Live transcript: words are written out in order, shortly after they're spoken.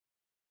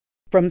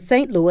from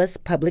St. Louis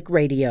Public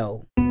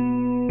Radio.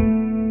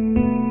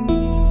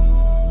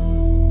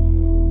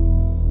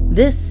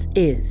 This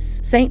is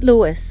St.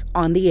 Louis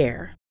on the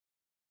Air.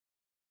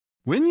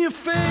 When you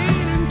fade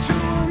into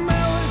a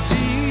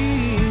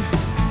melody,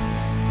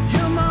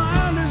 your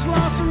mind is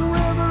lost in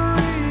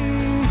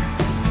reverie.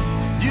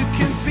 You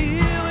can feel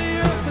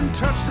the earth and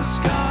touch the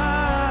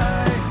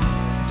sky.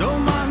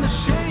 Don't mind the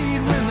shade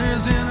when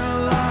there's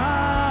inner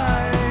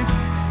light.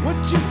 What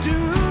you do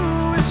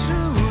is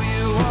who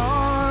you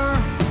are.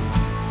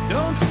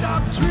 Don't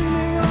stop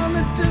dreaming on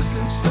the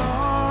distant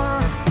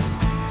star.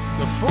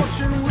 The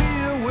fortune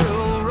wheel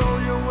will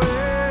roll your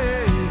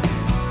way.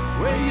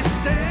 Where you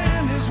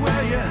stand is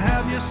where you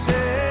have your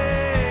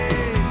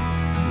say.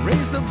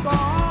 Raise the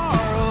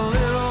bar a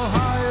little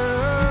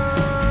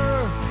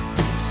higher.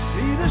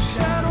 See the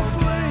shadow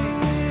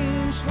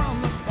flames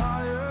from the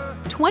fire.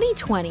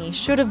 2020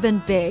 should have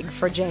been big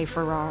for Jay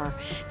Farrar.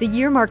 The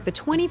year marked the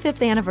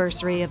 25th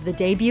anniversary of the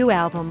debut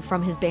album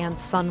from his band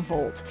Son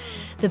Volt.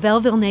 The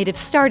Belleville native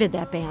started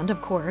that band,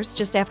 of course,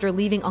 just after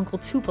leaving Uncle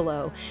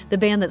Tupelo, the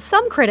band that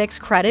some critics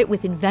credit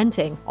with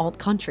inventing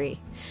alt-country.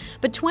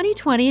 But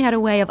 2020 had a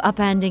way of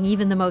upending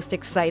even the most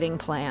exciting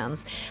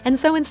plans. And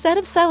so instead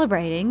of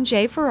celebrating,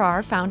 Jay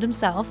Farrar found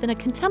himself in a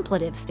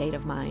contemplative state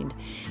of mind.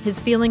 His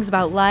feelings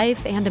about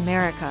life and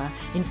America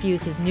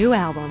infuse his new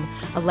album,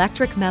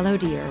 Electric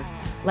Melodier,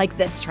 like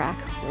this track,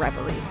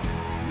 Reverie.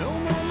 No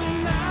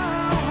moment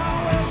now,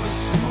 however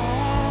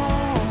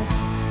small.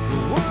 The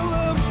whirl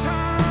of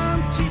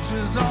time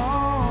teaches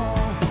all.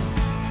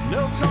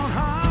 Notes on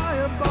high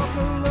above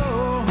the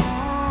low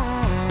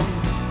hum.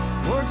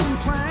 Words and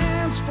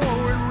plans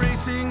forward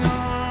racing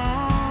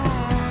on.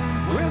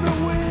 Where the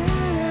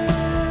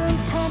wind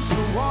pumps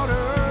the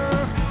water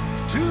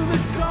to the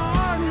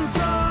gardens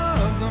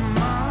of the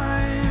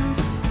mind.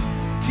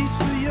 Teach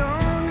the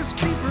young as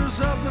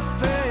keepers of the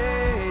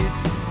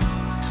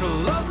faith to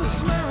love the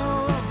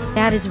smell of the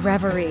That is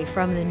Reverie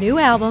from the new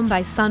album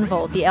by Son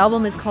Volt. The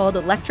album is called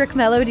Electric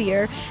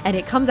Melodier, and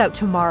it comes out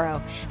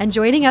tomorrow. And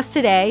joining us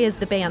today is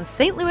the band's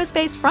St.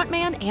 Louis-based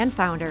frontman and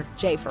founder,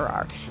 Jay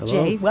Farrar. Hello.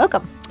 Jay,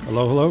 welcome.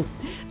 Hello, hello.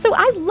 So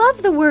I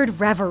love the word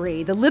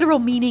reverie. The literal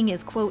meaning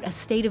is, quote, a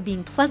state of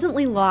being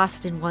pleasantly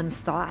lost in one's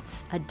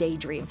thoughts, a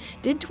daydream.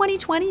 Did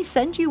 2020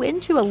 send you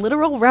into a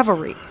literal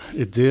reverie?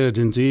 It did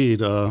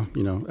indeed.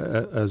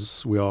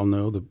 As we all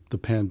know, the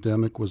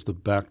pandemic was the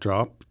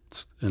backdrop,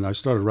 and I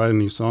started writing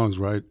these songs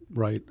right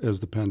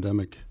as the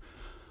pandemic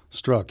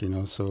struck.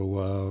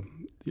 So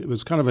it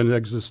was kind of an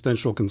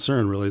existential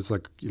concern, really. It's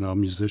like a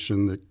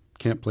musician that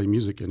can't play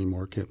music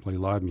anymore, can't play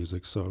live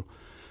music. So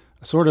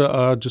I sort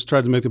of just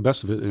tried to make the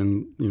best of it,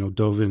 and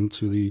dove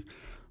into the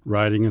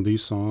writing of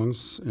these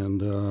songs,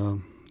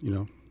 and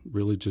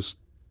really just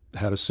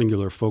had a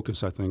singular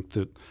focus. I think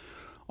that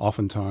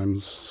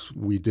oftentimes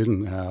we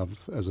didn't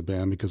have as a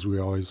band because we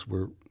always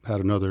had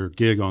another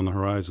gig on the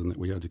horizon that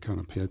we had to kind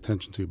of pay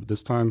attention to. But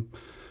this time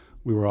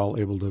we were all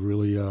able to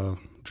really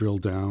drill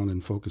down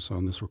and focus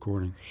on this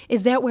recording.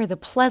 Is that where the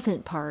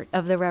pleasant part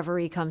of the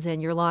reverie comes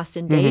in? You're lost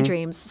in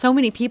daydreams. So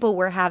many people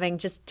were having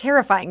just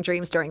terrifying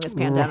dreams during this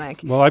pandemic.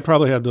 Well, I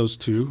probably had those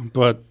too,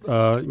 but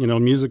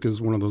music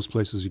is one of those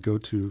places you go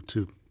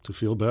to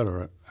feel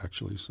better,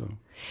 actually. So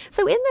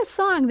in this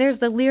song, there's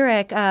the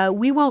lyric,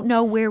 we won't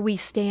know where we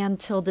stand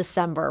till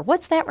December.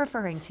 What's that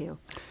referring to?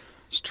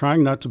 Just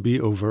trying not to be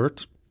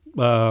overt.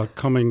 I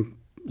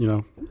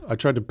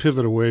tried to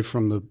pivot away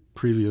from the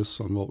previous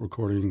Son Volt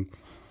recording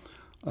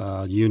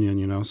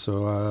union,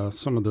 so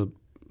some of the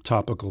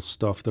topical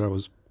stuff that I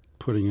was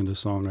putting into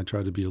song, I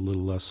tried to be a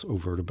little less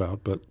overt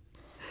about, but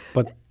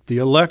the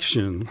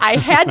election. I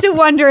had to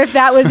wonder if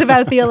that was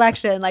about the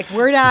election. Like,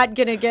 we're not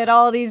going to get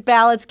all these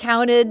ballots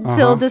counted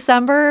till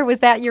December. Was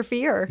that your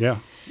fear? Yeah.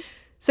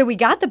 So we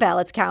got the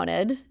ballots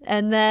counted,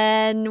 and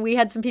then we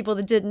had some people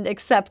that didn't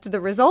accept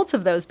the results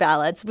of those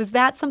ballots. Was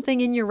that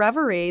something in your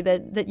reverie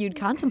that you'd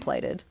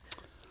contemplated?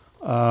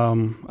 I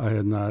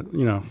had not.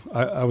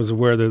 I was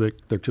aware that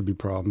there could be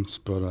problems,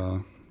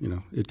 but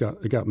it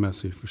got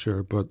messy for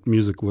sure. But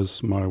music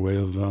was my way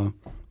of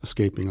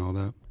escaping all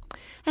that.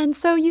 And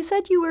so you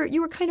said you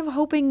were kind of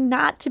hoping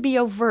not to be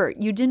overt.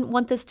 You didn't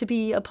want this to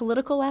be a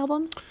political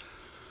album?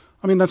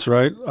 I mean, that's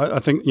right. I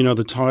think,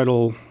 the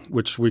title,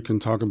 which we can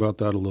talk about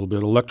that a little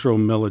bit, Electro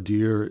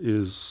Melodier,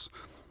 is,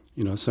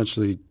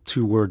 essentially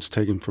two words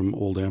taken from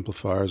old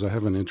amplifiers. I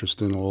have an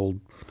interest in old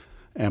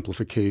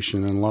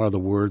amplification, and a lot of the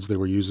words they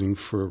were using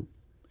for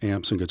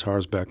amps and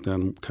guitars back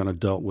then kind of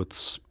dealt with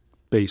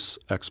space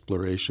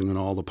exploration and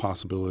all the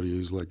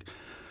possibilities, like,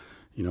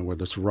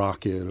 whether it's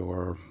rocket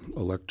or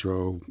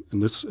electro.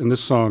 And this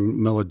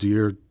song,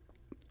 Melodier,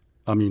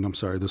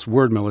 this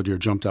word Melodier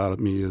jumped out at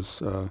me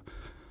as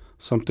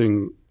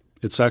something.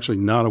 It's actually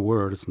not a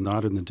word. It's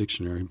not in the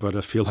dictionary, but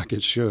I feel like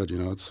it should.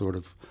 It's sort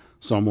of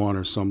someone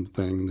or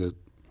something that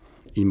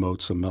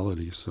emotes a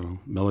melody. So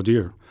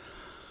Melodier.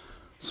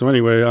 So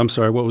anyway, I'm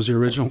sorry, what was your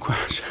original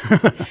question?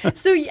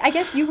 So I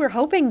guess you were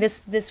hoping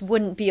this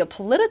wouldn't be a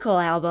political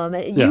album.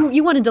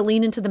 You wanted to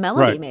lean into the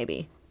melody, right.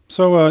 Maybe.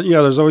 So,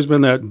 there's always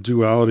been that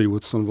duality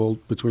with Sunvolt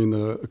between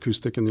the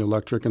acoustic and the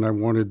electric, and I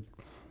wanted,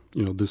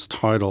 this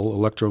title,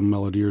 Electro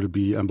Melodier, to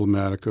be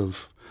emblematic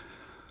of,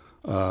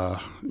 a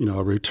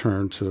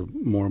return to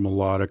more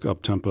melodic,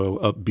 up-tempo,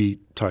 upbeat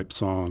type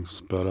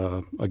songs.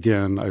 But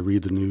again, I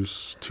read the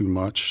news too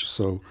much,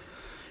 so,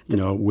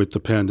 with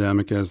the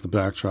pandemic as the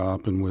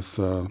backdrop and with,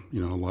 a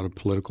lot of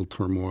political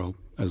turmoil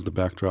as the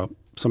backdrop,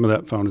 some of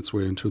that found its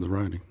way into the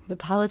writing. The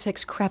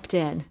politics crept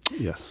in.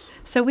 Yes.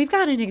 So we've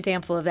got an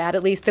example of that,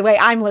 at least the way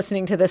I'm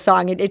listening to this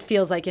song. It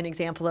feels like an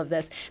example of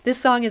this. This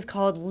song is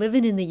called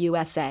Livin' in the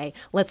USA.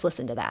 Let's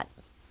listen to that.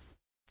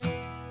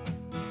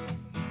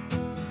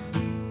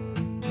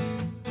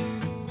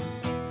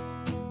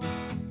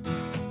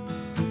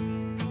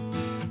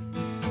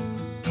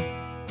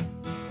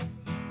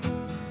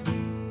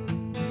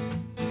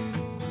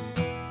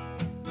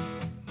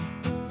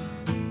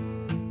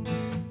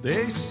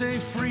 They say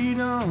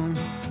freedom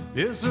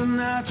is a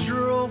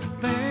natural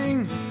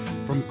thing.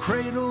 From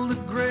cradle to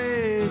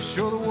grave,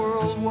 show the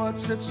world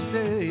what's at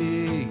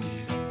stake.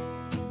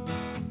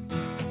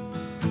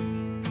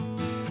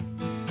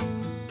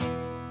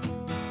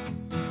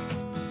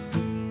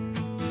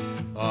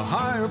 A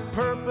higher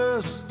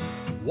purpose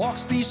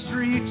walks these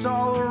streets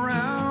all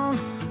around.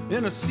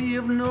 In a sea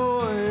of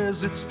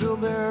noise, it's still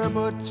there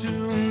but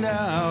tuned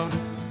out.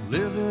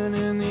 Living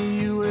in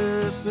the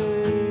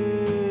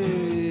USA.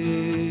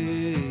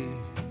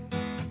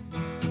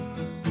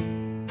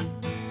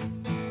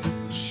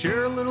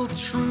 Share a little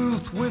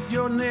truth with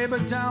your neighbor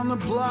down the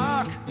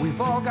block. We've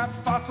all got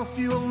fossil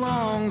fuel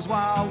lungs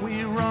while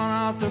we run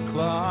out the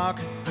clock.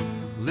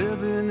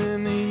 Living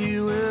in the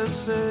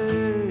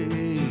USA.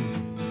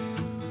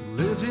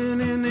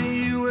 Living in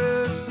the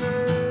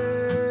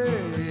USA.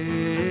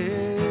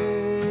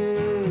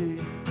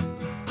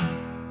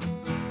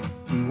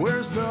 And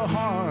where's the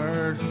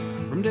heart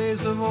from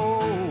days of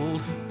old?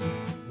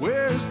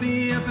 Where's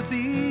the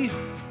empathy?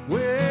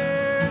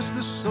 Where's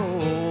the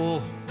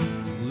soul?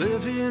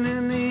 Living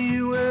in the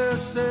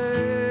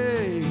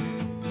USA,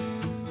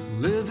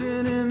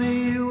 living in the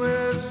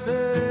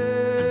USA.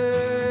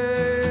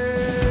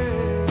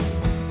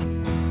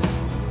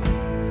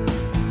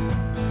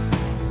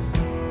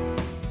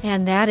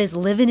 And that is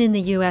Livin' in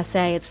the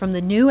USA. It's from the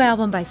new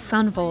album by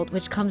Sunvolt,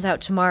 which comes out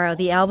tomorrow.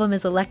 The album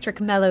is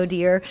Electric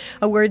Melodier,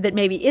 a word that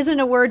maybe isn't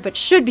a word but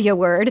should be a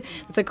word.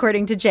 It's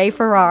according to Jay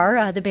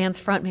Farrar, the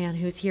band's frontman,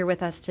 who's here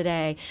with us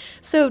today.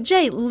 So,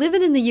 Jay,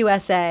 Livin' in the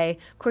USA,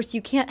 of course,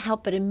 you can't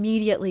help but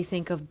immediately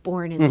think of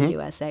Born in the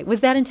USA.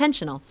 Was that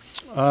intentional?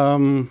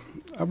 It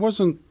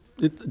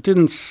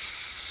didn't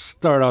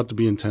start out to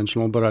be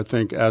intentional, but I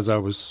think as I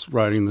was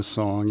writing the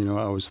song,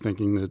 I was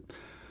thinking that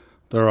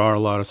there are a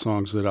lot of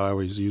songs that I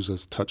always use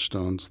as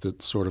touchstones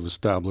that sort of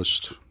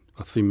established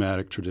a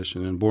thematic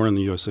tradition, and Born in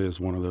the USA is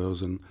one of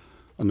those, and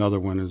another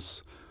one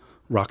is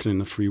Rockin' in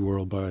the Free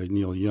World by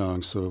Neil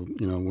Young. So,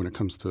 when it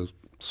comes to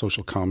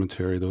social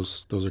commentary,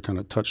 those are kind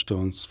of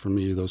touchstones for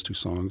me, those two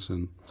songs,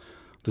 and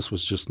this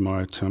was just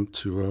my attempt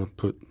to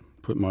put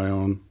my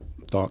own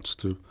thoughts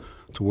to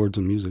words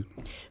and music.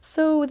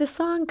 So the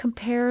song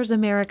compares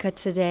America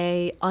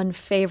today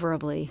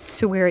unfavorably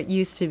to where it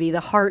used to be,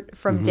 the heart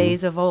from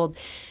days of old.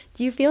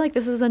 Do you feel like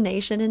this is a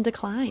nation in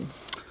decline?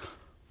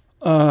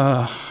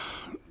 That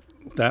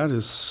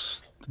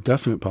is a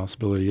definite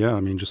possibility, yeah.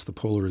 I mean, just the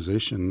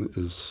polarization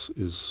is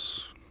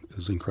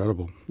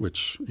incredible,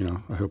 which,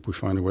 I hope we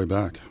find a way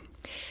back.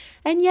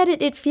 And yet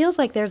it feels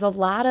like there's a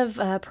lot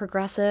of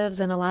progressives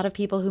and a lot of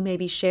people who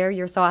maybe share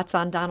your thoughts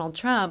on Donald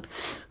Trump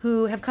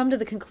who have come to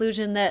the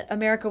conclusion that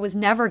America was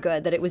never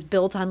good, that it was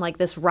built on like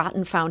this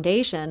rotten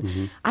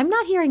foundation. I'm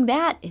not hearing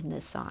that in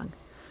this song.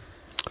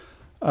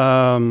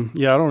 I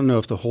don't know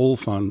if the whole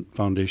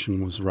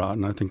foundation was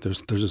rotten. I think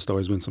there's just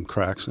always been some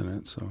cracks in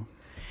it. So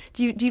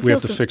do you feel we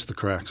have to fix the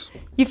cracks.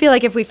 You feel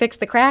like if we fix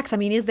the cracks, I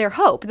mean, is there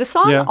hope? The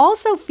song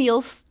also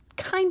feels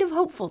kind of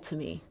hopeful to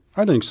me.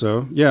 I think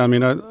so. Yeah, I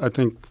mean, I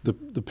think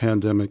the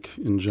pandemic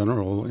in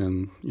general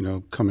and,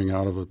 coming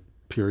out of a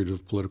period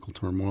of political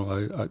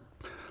turmoil,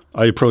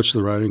 I approach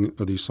the writing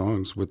of these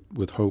songs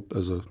with hope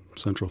as a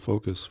central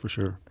focus, for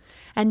sure.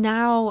 And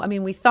now, I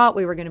mean, we thought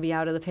we were going to be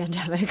out of the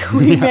pandemic.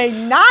 We may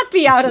not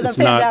be out of the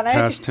pandemic. It's not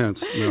past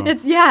tense, no.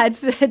 It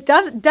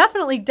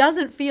definitely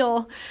doesn't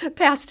feel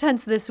past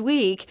tense this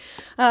week.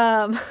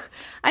 I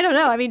don't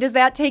know. I mean, does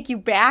that take you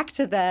back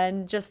to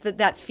then just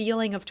that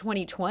feeling of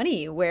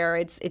 2020 where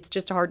it's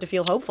just hard to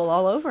feel hopeful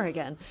all over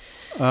again?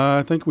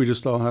 I think we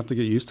just all have to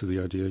get used to the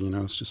idea.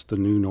 It's just the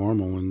new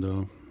normal,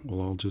 and we'll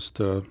all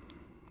just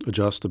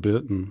adjust a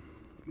bit and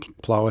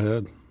plow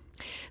ahead.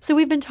 So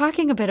we've been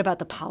talking a bit about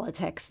the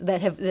politics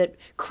that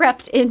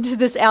crept into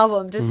this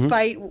album,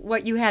 despite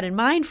what you had in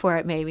mind for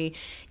it, maybe.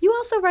 You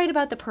also write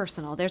about the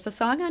personal. There's a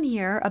song on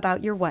here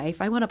about your wife.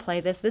 I want to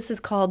play this. This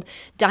is called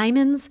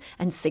Diamonds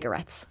and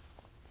Cigarettes.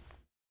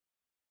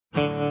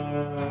 We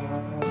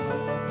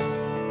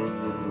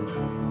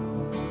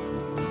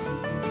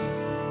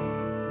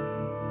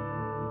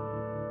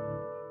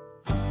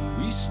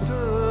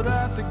stood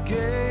at the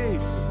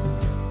gate.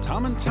 Time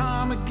Time and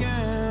time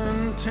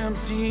again,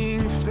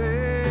 tempting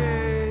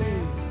fate.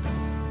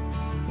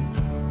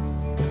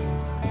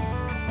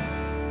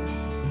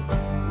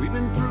 We've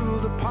been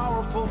through the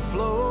powerful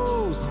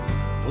flows,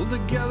 pulled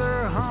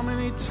together how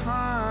many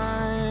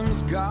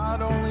times,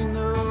 God only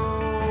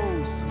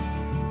knows.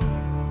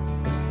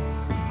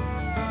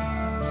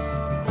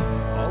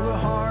 All the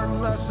hard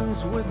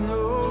lessons with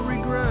no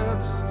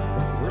regrets,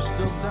 we're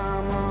still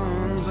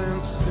diamonds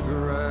and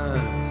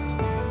cigarettes.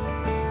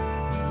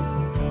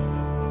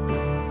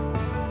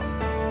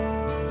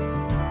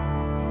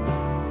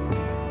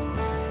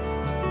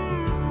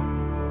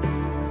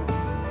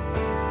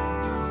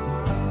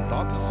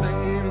 Thought the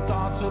same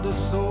thoughts of the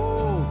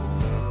soul,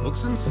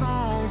 books and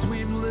songs,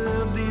 we've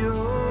lived the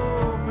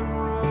open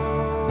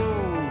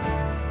road.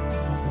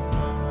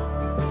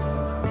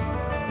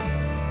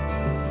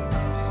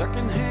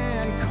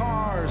 Second-hand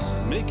cars,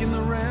 making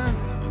the rent,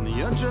 in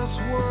the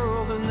unjust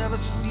world it never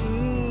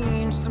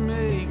seems to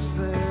make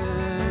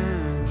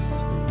sense.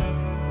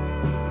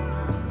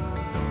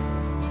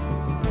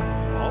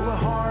 All the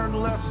hard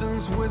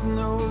lessons with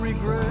no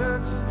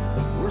regrets,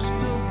 we're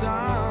still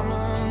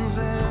diamonds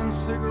and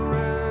cigarettes.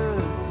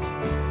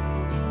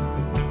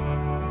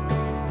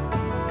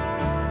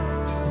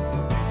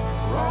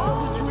 For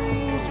all the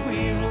dreams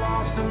we've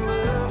lost and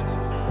left,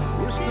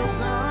 we're still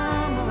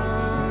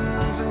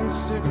diamonds and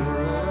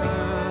cigarettes.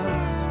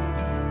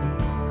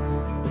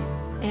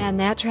 And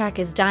that track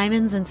is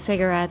Diamonds and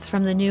Cigarettes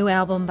from the new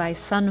album by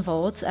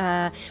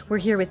Sunvolt. We're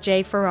here with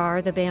Jay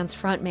Farrar, the band's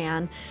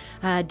frontman.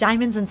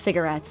 Diamonds and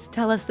Cigarettes.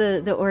 Tell us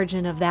the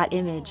origin of that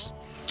image.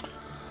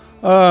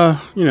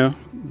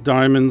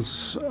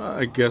 Diamonds,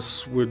 I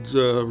guess, would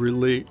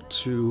relate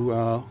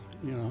to,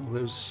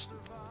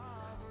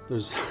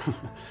 there's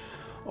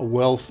a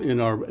wealth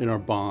in our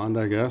bond,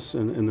 I guess,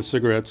 and the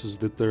cigarettes is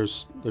that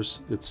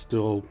it's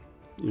still,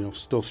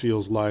 still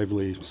feels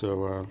lively.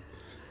 So,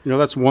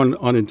 that's one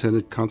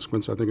unintended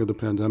consequence, I think, of the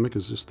pandemic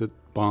is just that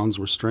bonds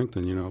were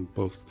strengthened,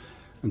 both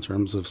in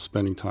terms of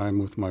spending time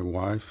with my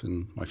wife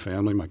and my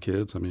family, my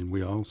kids. I mean,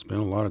 we all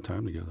spent a lot of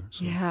time together.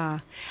 So. Yeah.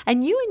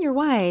 And you and your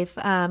wife,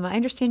 I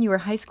understand you were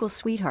high school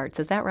sweethearts.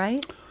 Is that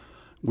right?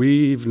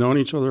 We've known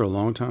each other a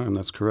long time.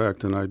 That's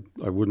correct. And I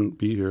wouldn't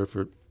be here if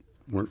it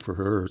weren't for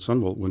her.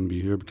 Sunvolt wouldn't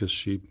be here because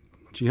she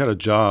had a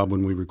job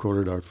when we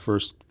recorded our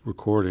first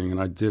recording,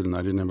 and I didn't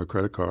have a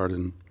credit card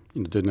and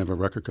didn't have a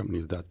record company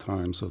at that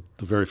time. So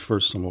the very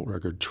first Sunvolt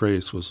record,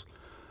 Trace, was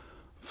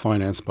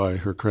financed by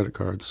her credit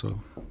card. So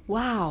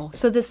wow.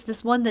 So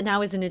this one that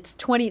now is in its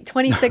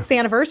 26th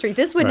anniversary,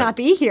 this would Right. not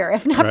be here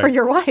if not for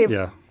your wife.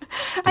 Yeah.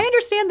 I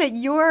understand that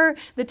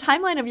the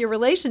timeline of your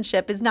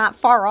relationship is not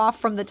far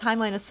off from the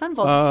timeline of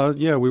Sunvolt.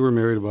 Yeah, we were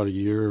married about a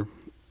year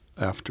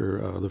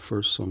after the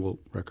first Sunvolt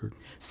record.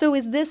 So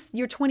is this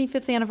your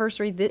 25th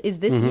anniversary is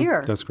this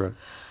year? That's correct.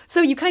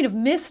 So you kind of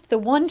missed the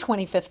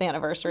 125th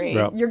anniversary.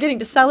 Yep. You're getting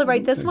to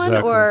celebrate this one,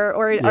 Exactly.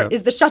 or Yeah.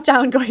 is the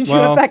shutdown going to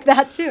Well, affect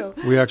that too?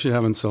 We actually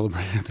haven't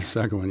celebrated the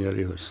second one yet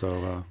either.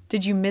 So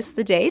Did you miss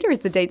the date, or is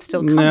the date still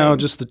coming? no,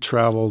 just the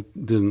travel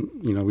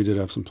didn't. We did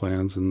have some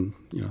plans, and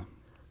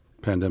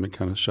pandemic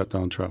kind of shut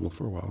down travel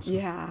for a while. So.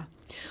 Yeah.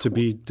 To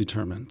be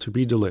determined, to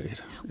be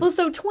delayed. Well,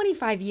 so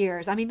 25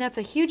 years. I mean, that's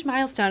a huge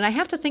milestone. I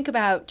have to think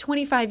about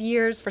 25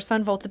 years for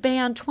Sunvolt the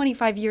band,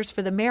 25 years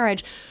for the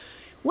marriage.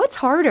 What's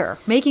harder,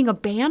 making a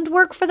band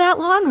work for that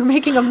long or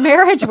making a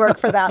marriage work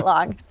for that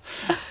long?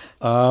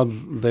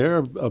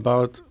 They're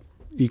about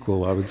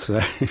equal, I would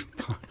say.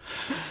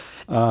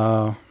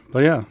 But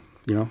yeah,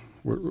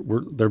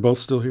 they're both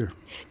still here.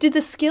 Do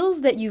the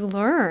skills that you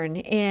learn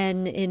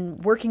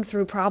in working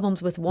through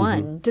problems with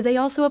one, do they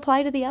also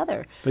apply to the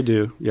other? They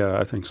do, yeah,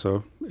 I think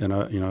so. And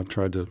I've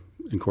tried to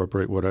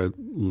incorporate what I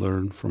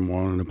learned from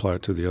one and apply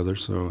it to the other.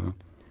 So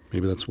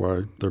maybe that's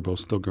why they're both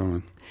still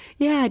going.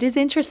 Yeah, it is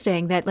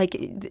interesting that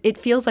it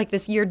feels like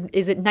this year,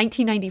 is it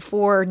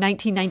 1994,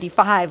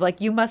 1995? Like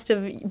you must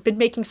have been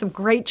making some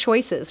great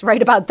choices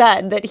right about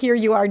then, that here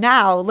you are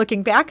now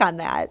looking back on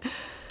that.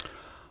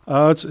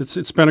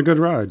 It's been a good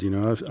ride,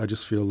 I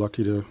just feel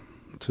lucky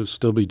to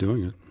still be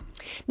doing it.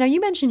 Now, you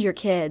mentioned your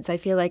kids. I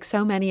feel like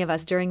so many of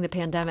us during the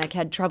pandemic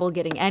had trouble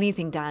getting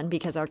anything done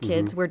because our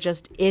kids were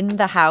just in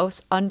the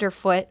house,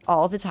 underfoot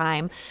all the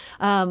time.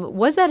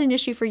 Was that an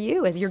issue for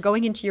you as you're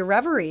going into your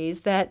reveries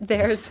that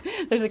there's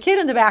a kid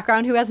in the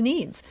background who has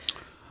needs?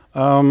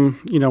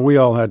 We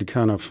all had to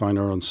kind of find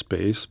our own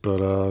space, but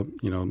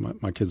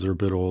my kids are a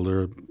bit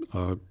older,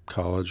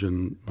 college,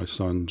 and my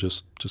son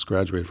just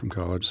graduated from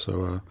college,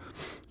 so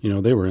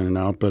they were in and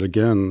out. But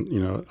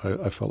again,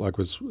 I felt like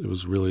it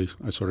was really,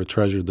 I sort of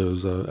treasured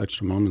those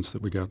extra moments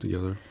that we got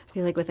together. I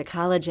feel like with a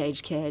college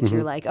age kid,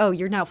 you're like, oh,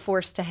 you're now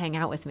forced to hang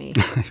out with me.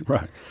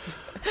 Right.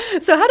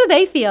 So how do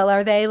they feel?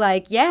 Are they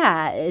like,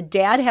 yeah,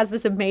 Dad has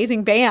this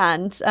amazing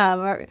band?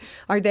 Are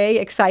they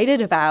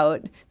excited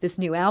about this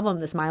new album,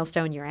 this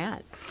milestone you're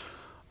at?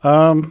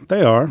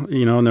 They are,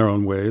 in their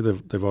own way.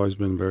 They've always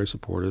been very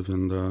supportive,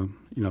 and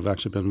I've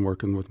actually been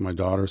working with my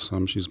daughter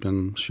some. She's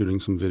been shooting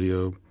some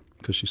video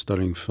because she's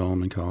studying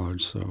film in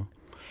college. So.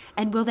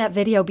 And will that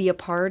video be a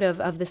part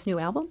of this new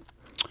album?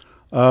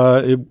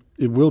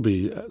 It will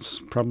be. It's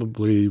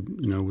probably,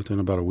 within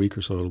about a week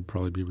or so, it'll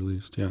probably be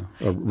released. Yeah,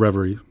 a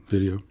Reverie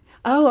video.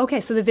 Oh, okay.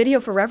 So the video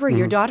for Reverie,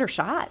 your daughter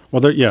shot.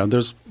 Well,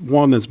 there's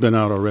one that's been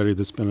out already.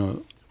 That's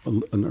been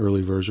an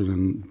early version,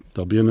 and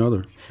there'll be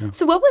another. Yeah.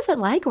 So what was it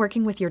like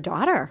working with your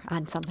daughter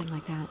on something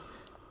like that?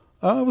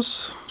 It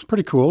was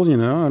pretty cool.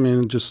 I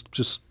mean,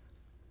 just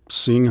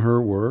seeing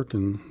her work,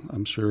 and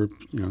I'm sure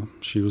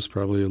she was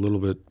probably a little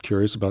bit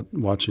curious about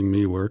watching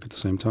me work at the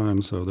same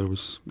time. So there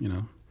was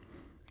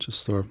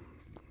just a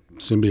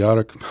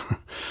symbiotic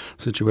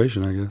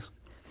situation, I guess.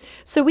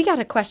 So we got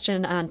a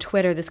question on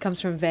Twitter. This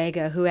comes from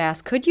Vega, who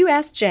asked, could you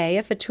ask Jay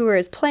if a tour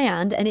is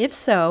planned? And if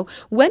so,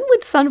 when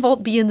would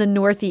Sunvolt be in the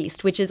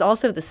Northeast, which is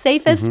also the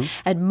safest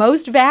and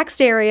most vaxxed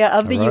area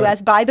of the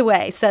U.S., by the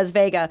way, says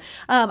Vega.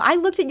 I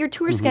looked at your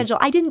tour schedule.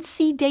 I didn't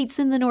see dates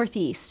in the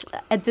Northeast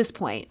at this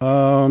point.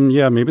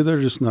 Yeah, maybe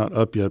they're just not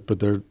up yet, but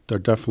there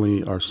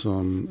definitely are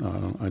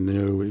some. I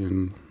know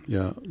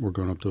we're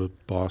going up to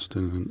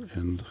Boston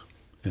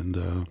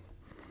and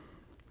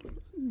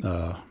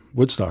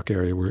Woodstock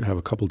area. We have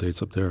a couple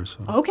dates up there. So.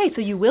 Okay, so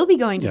you will be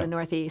going to the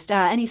Northeast.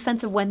 Any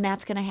sense of when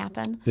that's going to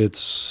happen?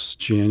 It's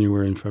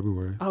January and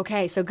February.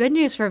 Okay, so good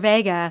news for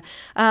Vega.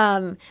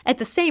 At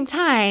the same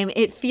time,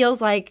 it feels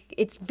like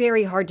it's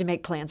very hard to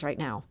make plans right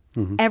now.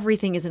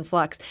 Everything is in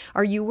flux.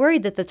 Are you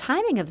worried that the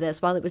timing of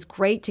this, while it was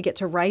great to get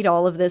to write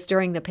all of this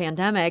during the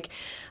pandemic,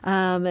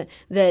 that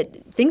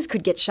things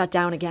could get shut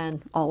down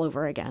again, all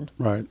over again?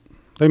 Right.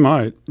 They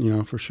might,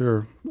 for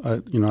sure. I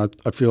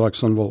feel like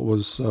Sunvolt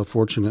was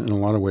fortunate in a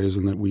lot of ways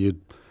in that we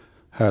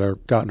had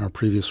gotten our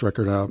previous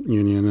record out,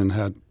 Union, and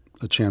had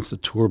a chance to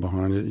tour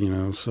behind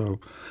it, So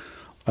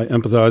I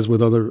empathize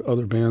with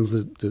other bands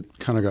that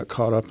kind of got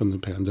caught up in the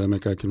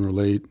pandemic. I can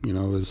relate,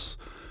 as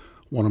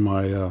one of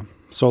my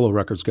solo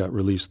records got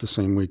released the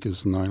same week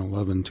as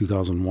 9/11,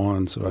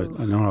 2001, so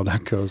I know how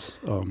that goes.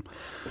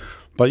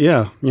 But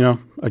yeah,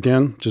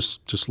 again,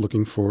 just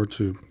looking forward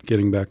to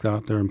getting back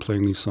out there and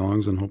playing these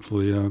songs, and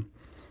hopefully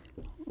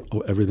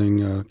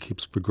everything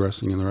keeps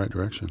progressing in the right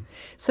direction.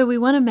 So we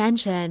want to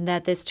mention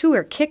that this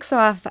tour kicks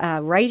off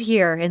right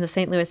here in the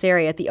St. Louis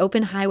area at the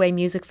Open Highway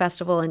Music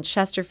Festival in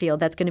Chesterfield.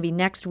 That's going to be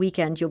next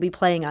weekend. You'll be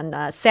playing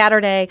on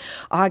Saturday,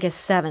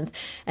 August 7th.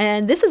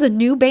 And this is a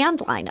new band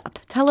lineup.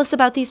 Tell us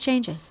about these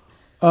changes.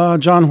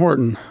 John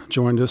Horton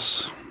joined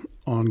us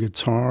on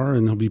guitar,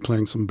 and he'll be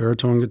playing some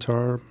baritone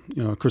guitar.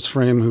 Chris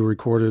Frame, who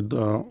recorded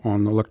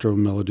on Electro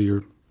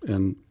Melodier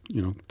and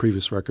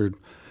previous record,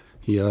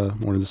 he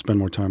wanted to spend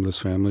more time with his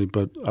family.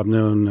 But I've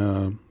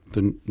known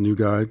the new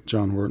guy,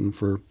 John Horton,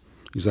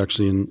 he's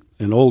actually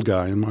an old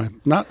guy in my.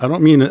 I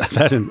don't mean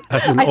that as an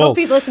old. I hope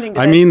he's listening to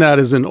this. I mean that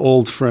as an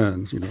old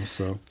friend,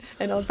 so.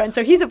 An old friend.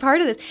 So he's a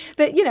part of this.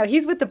 But,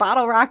 he's with the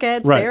Bottle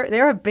Rockets. Right.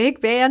 They're a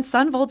big band.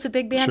 Sunvolt's a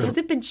big band. Sure. Has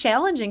it been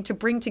challenging to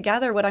bring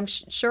together what I'm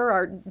sure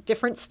are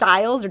different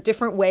styles or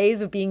different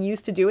ways of being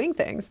used to doing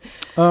things?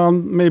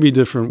 Maybe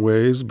different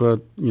ways,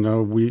 but,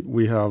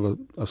 we have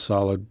a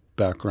solid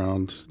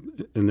background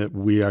in that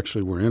we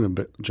actually were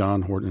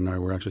John Horton and I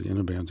were actually in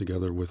a band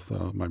together with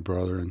my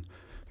brother and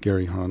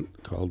Gary Hunt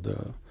called,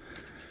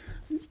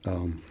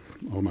 oh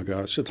my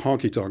gosh, it's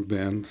Honky Tonk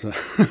Band.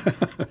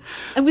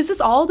 And was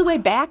this all the way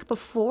back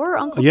before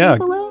Uncle Yeah,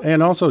 Tupelo?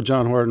 and also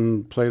John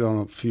Horton played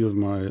on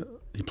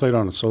he played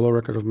on a solo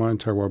record of mine,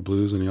 Terroir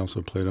Blues, and he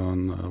also played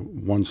on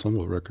one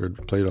solo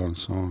record, played on a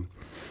song.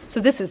 So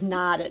this is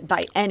not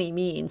by any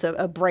means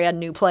a brand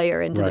new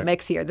player into the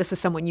mix here. This is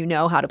someone you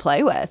know how to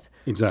play with.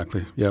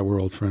 Exactly. Yeah, we're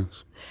old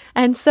friends.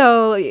 And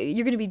so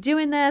you're going to be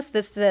doing this.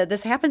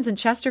 This happens in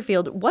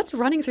Chesterfield. What's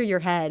running through your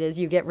head as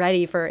you get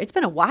ready for? It's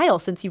been a while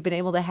since you've been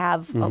able to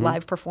have a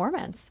live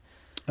performance.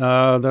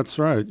 That's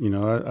right.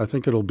 I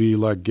think it'll be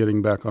like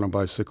getting back on a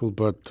bicycle.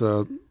 But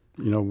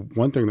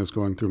one thing that's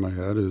going through my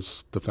head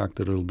is the fact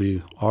that it'll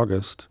be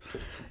August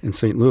in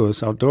St.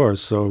 Louis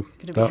outdoors. So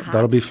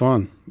that'll be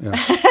fun. Yeah.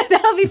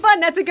 That'll be fun.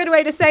 That's a good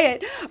way to say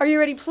it. Are you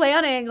already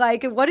planning?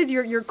 Like, what is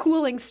your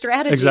cooling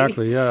strategy?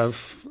 Exactly. Yeah.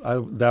 We're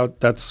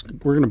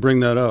going to bring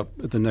that up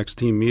at the next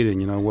team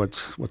meeting.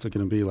 What's it going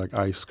to be, like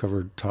ice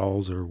covered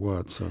towels or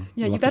what? So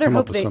yeah, you better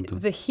hope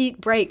the heat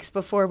breaks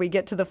before we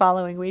get to the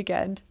following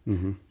weekend.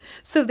 Mm-hmm.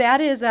 So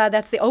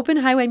that's the Open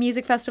Highway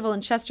Music Festival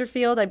in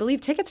Chesterfield. I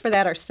believe tickets for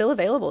that are still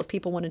available if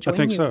people want to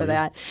join you for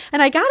that.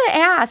 And I got to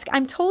ask,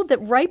 I'm told that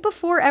right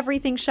before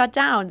everything shut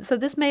down, so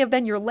this may have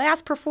been your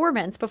last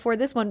performance before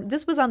this one.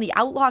 This was on the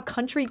Outlaw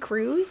Country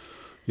Cruise.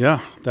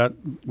 Yeah, that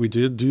we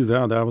did do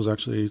that. That was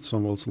actually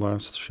Sunvolt's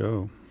last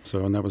show.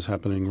 So, and that was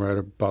happening right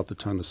about the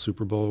time the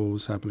Super Bowl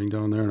was happening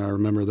down there. And I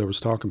remember there was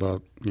talk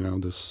about,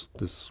 this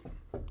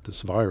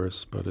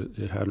virus, but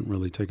it hadn't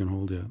really taken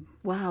hold yet.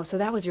 Wow. So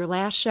that was your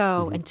last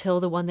show until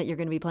the one that you're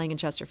going to be playing in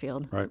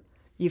Chesterfield. Right.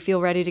 You feel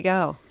ready to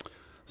go?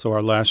 So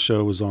our last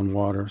show was on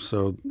water.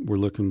 So we're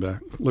looking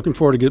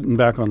forward to getting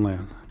back on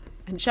land.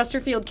 And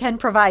Chesterfield can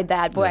provide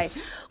that, boy.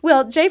 Yes.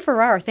 Well, Jay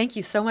Farrar, thank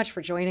you so much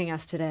for joining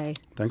us today.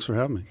 Thanks for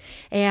having me.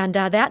 And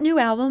that new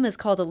album is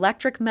called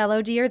Electric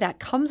Melodier. That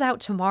comes out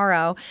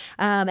tomorrow.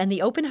 And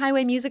the Open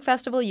Highway Music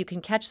Festival, you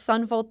can catch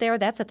Sunvolt there.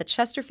 That's at the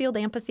Chesterfield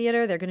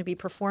Amphitheater. They're going to be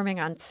performing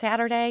on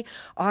Saturday,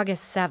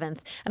 August 7th.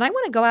 And I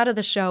want to go out of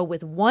the show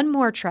with one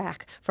more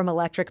track from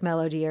Electric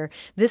Melodier.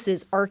 This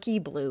is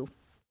Arky Blue.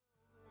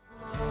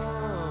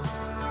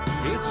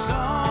 It's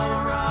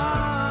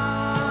alright.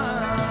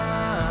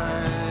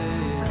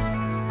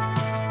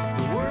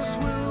 The worst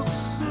will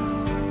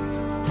soon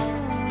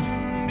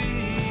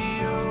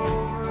be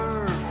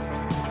over.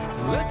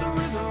 Let the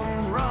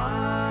rhythm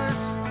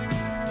rise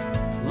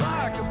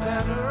like a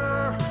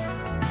banner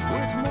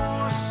with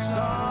more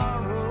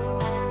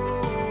sorrow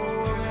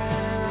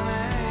than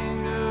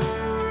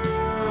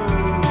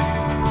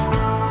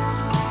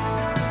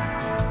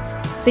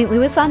anger. St.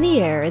 Louis on the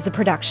Air is a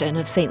production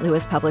of St.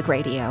 Louis Public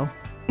Radio.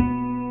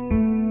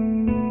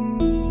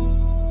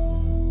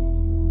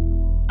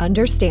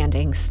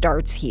 Understanding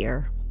starts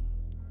here.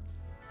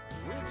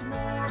 With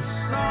more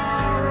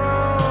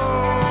sorrow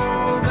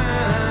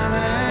than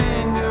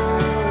anger,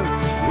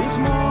 with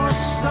more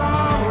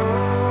sorrow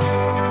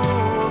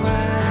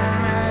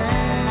than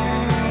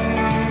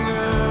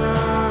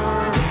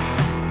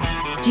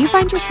anger. Do you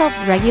find yourself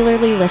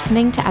regularly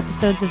listening to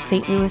episodes of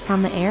St. Louis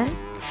on the Air?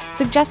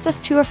 Suggest us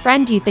to a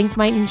friend you think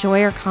might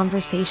enjoy our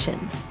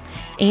conversations.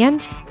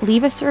 And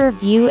leave us a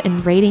review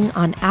and rating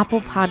on Apple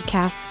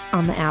Podcasts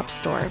on the App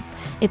Store.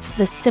 It's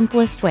the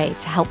simplest way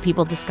to help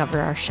people discover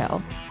our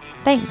show.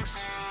 Thanks.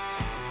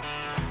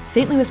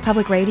 St. Louis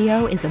Public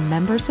Radio is a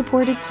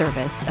member-supported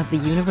service of the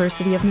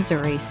University of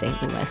Missouri, St.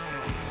 Louis.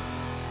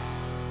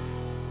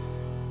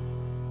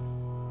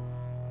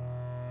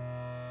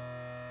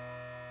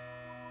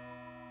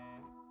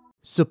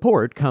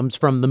 Support comes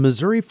from the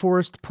Missouri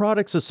Forest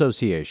Products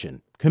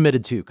Association,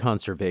 committed to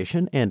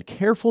conservation and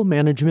careful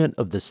management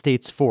of the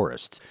state's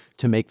forests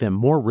to make them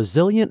more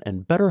resilient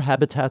and better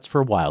habitats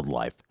for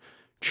wildlife.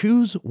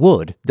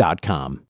 ChooseWood.com.